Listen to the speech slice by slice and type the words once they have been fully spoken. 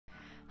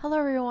Hello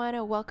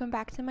everyone, welcome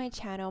back to my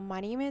channel.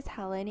 My name is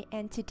Helen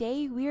and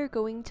today we are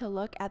going to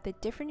look at the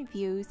different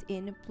views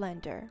in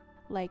Blender,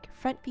 like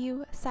front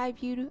view, side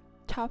view,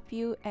 top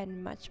view,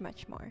 and much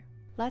more.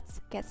 Let's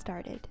get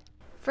started.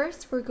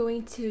 First, we're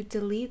going to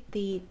delete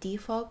the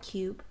default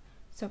cube.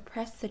 So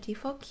press the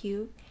default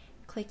cube,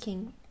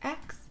 clicking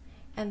X,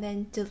 and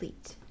then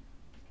delete.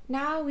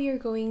 Now we are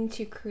going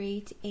to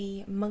create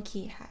a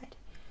monkey head.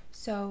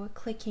 So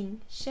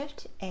clicking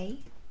Shift A,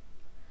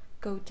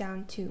 go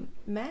down to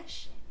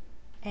Mesh,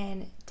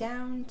 and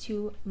down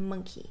to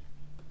Monkey.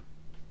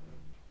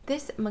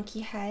 This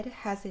monkey head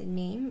has a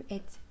name,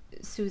 it's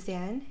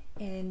Suzanne,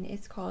 and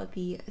it's called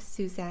the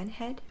Suzanne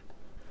head.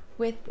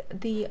 With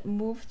the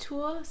Move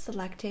tool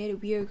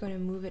selected, we are going to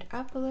move it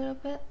up a little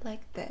bit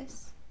like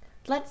this.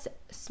 Let's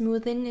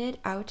smoothen it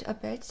out a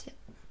bit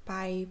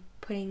by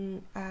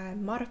putting a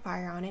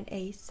modifier on it,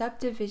 a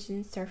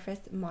Subdivision surface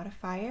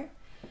modifier.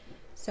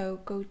 So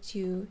go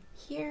to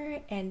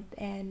here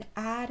and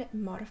add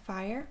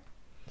modifier.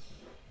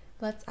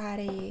 Let's add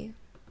a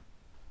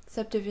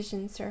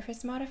Subdivision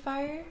surface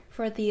modifier.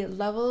 For the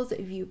levels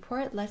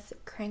viewport, let's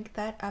crank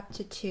that up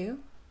to 2.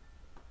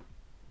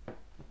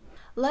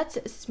 Let's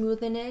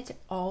smoothen it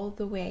all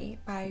the way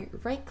by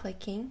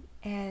right-clicking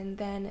and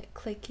then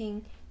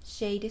clicking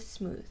Shade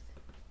Smooth.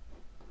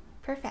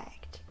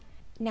 Perfect.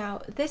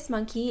 Now this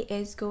monkey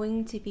is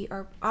going to be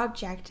our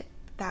object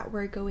that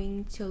we're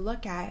going to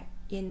look at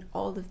in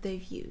all of the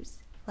views,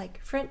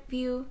 like front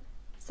view,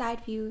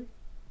 side view,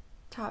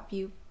 top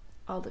view,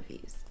 all the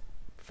views.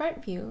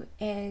 Front view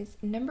is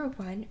number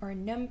 1 or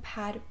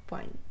numpad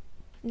 1.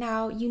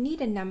 Now you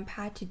need a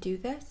numpad to do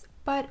this,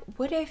 but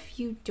what if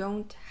you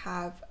don't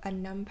have a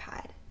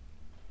numpad?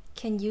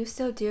 Can you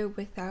still do it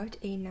without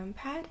a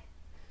numpad?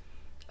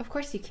 Of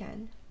course you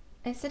can.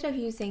 Instead of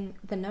using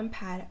the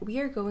numpad, we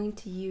are going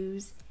to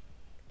use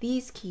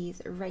these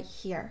keys right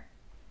here.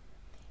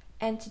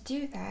 And to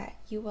do that,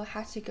 you will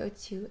have to go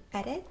to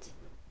Edit,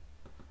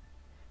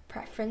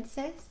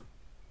 Preferences.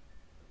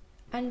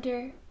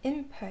 Under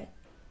Input,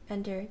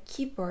 under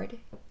Keyboard,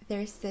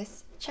 there's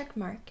this check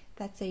mark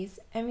that says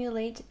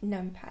Emulate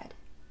Numpad.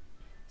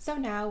 So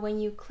now when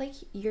you click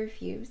your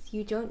views,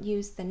 you don't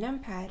use the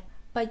numpad,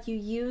 but you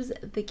use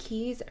the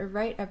keys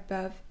right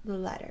above the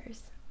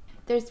letters.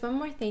 There's one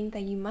more thing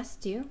that you must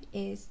do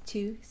is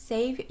to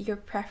save your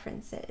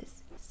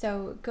preferences.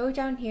 So go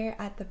down here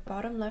at the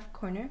bottom left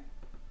corner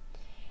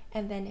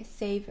and then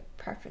save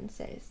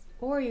preferences,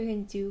 or you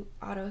can do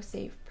auto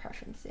save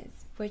preferences,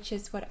 which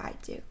is what I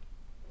do.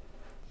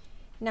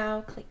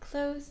 Now click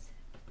close.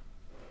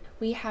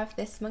 We have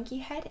this monkey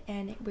head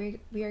and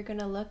we are going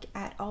to look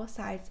at all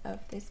sides of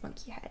this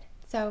monkey head.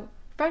 So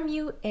front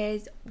view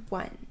is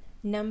 1,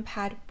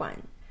 numpad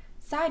 1.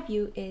 Side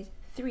view is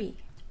 3,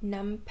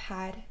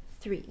 numpad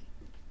 3.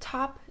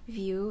 Top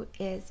view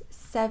is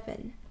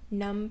 7,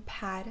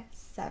 numpad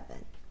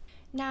 7.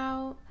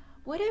 Now,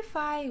 what if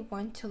I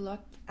want to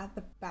look at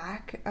the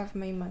back of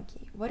my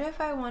monkey? What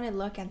if I want to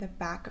look at the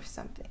back of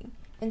something?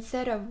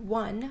 Instead of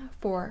 1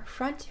 for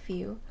front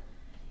view,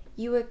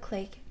 you would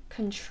click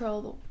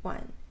Control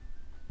 1.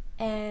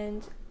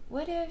 And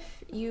what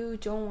if you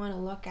don't want to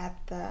look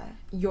at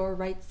your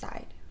right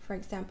side? For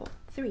example,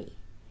 3.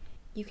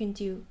 You can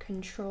do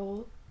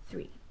Control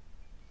 3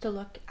 to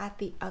look at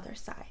the other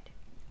side.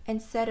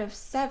 Instead of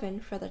 7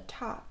 for the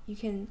top, you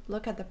can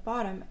look at the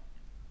bottom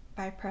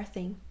by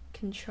pressing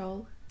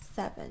Control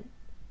 7.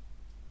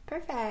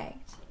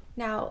 Perfect.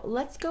 Now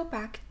let's go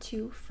back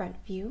to front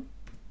view.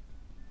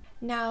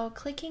 Now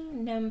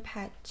clicking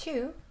numpad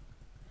 2,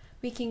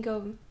 we can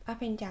go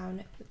up and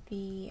down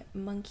the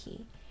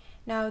monkey.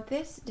 Now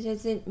this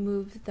doesn't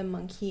move the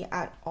monkey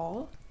at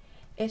all.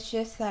 It's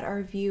just that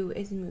our view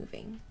is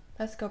moving.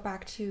 Let's go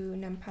back to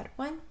numpad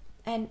 1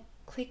 and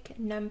click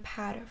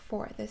numpad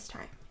 4 this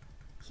time.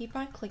 Keep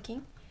on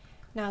clicking.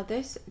 Now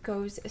this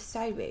goes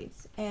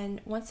sideways, and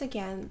once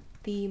again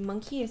the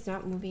monkey is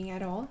not moving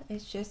at all.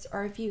 It's just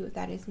our view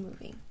that is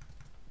moving.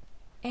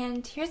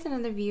 And here's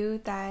another view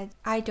that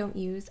I don't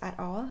use at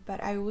all,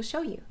 but I will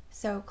show you.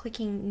 So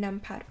clicking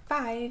numpad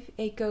 5,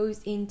 it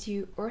goes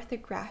into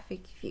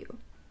orthographic view.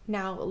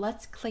 Now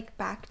let's click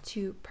back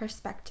to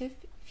perspective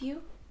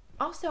view.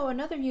 Also,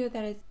 another view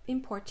that is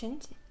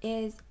important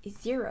is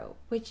 0,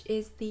 which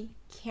is the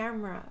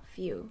camera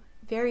view.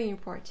 Very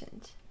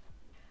important.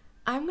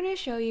 I'm going to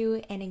show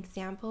you an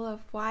example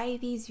of why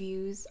these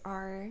views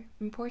are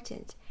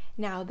important.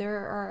 Now, there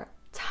are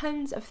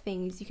tons of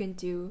things you can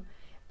do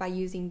by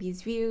using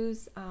these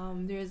views.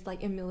 There's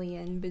like a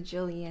million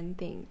bajillion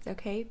things,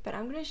 okay? But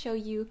I'm going to show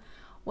you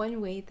one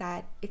way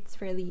that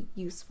it's really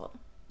useful.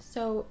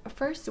 So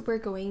first, we're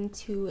going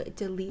to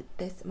delete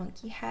this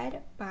monkey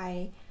head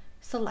by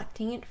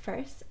selecting it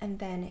first and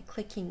then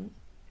clicking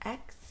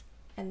X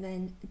and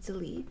then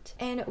delete.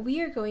 And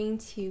we are going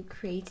to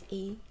create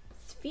a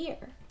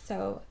sphere.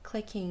 So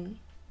clicking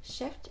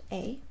Shift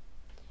A,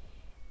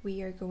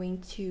 we are going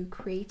to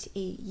create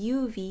a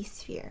UV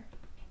sphere.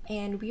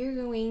 and we are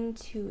going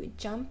to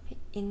jump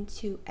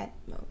into edit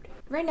mode.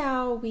 Right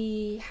now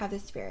we have the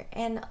sphere,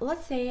 and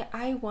let's say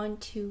I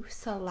want to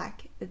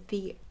select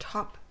the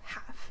top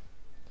half.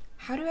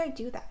 How do I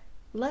do that?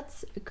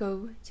 Let's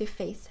go to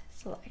face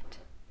select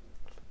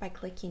by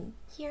clicking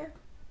here,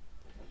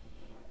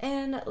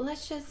 and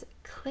let's just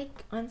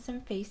click on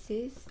some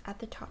faces at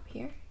the top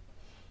here,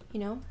 you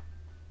know,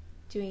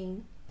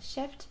 doing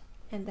shift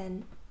and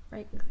then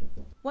right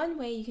click. One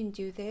way you can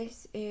do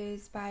this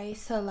is by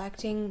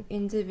selecting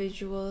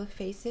individual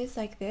faces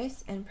like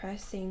this and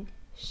pressing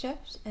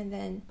shift and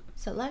then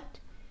select,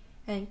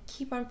 and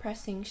keep on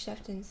pressing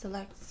shift and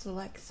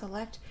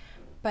select,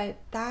 but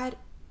that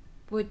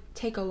would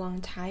take a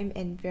long time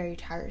and very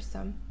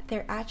tiresome.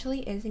 There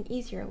actually is an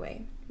easier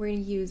way. We're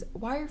going to use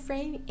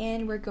wireframe,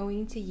 and we're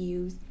going to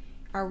use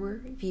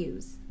our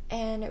views.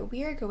 And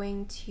we are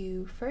going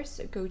to first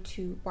go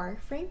to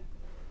wireframe.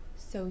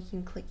 So you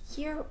can click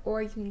here,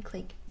 or you can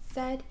click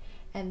Z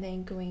and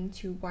then going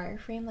to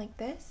wireframe like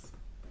this.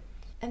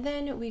 And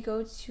then we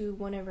go to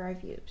one of our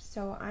views.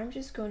 So I'm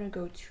just going to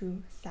go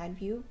to side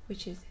view,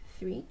 which is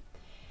 3.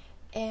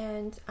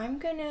 And I'm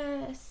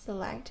gonna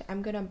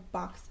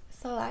box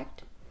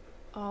select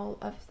all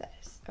of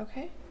this,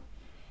 okay?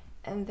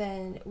 And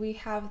then we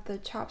have the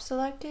top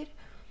selected.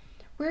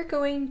 We're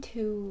going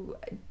to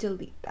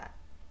delete that.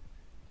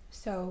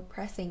 So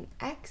pressing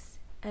X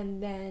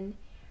and then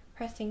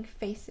pressing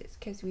faces,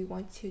 because we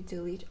want to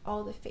delete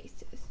all the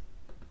faces.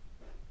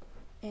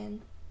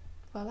 And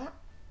voila.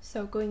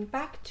 So going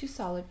back to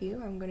solid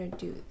view, I'm gonna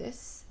do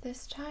this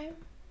time.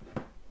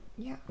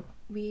 Yeah,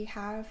 we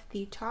have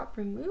the top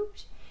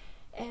removed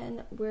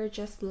and we're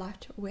just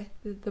left with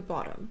the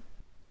bottom.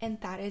 And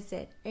that is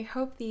it. I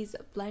hope these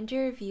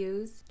Blender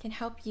reviews can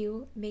help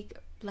you make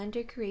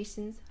Blender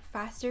creations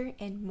faster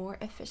and more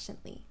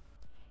efficiently.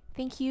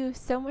 Thank you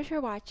so much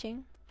for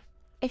watching.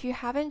 If you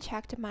haven't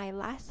checked my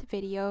last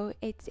video,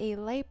 it's a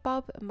light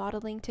bulb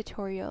modeling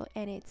tutorial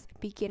and it's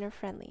beginner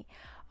friendly.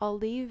 I'll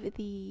leave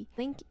the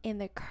link in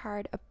the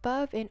card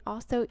above and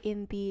also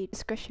in the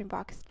description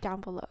box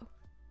down below.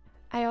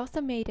 I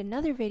also made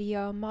another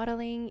video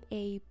modeling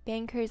a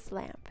banker's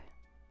lamp.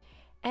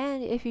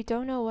 And if you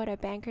don't know what a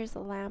banker's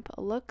lamp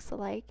looks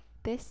like,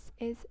 this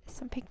is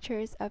some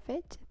pictures of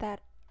it that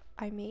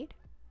I made.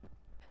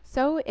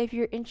 So if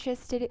you're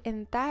interested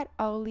in that,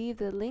 I'll leave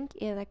the link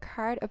in the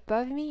card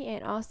above me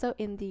and also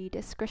in the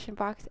description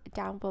box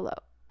down below.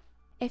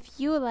 If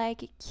you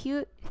like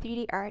cute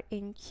 3D art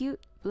and cute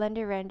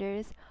Blender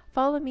renders,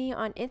 follow me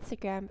on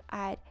Instagram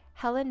at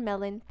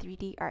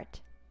HelenMelon3D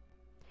Art.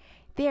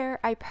 There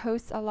I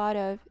post a lot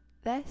of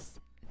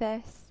this,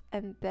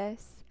 and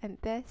this, and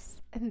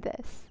this, and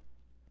this.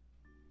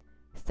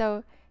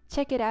 So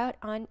check it out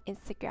on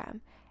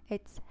Instagram.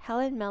 It's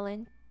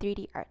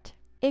HelenMelon3D Art.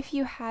 If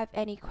you have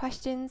any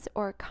questions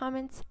or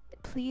comments,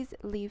 please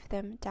leave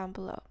them down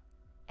below.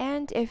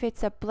 And if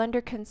it's a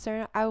Blender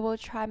concern, I will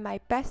try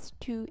my best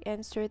to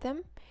answer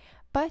them.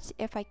 But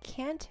if I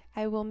can't,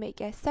 I will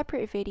make a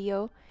separate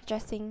video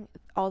addressing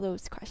all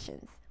those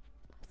questions.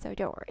 So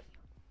don't worry.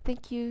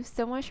 Thank you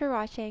so much for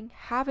watching.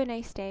 Have a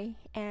nice day,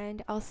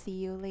 and I'll see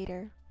you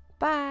later.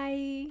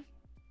 Bye!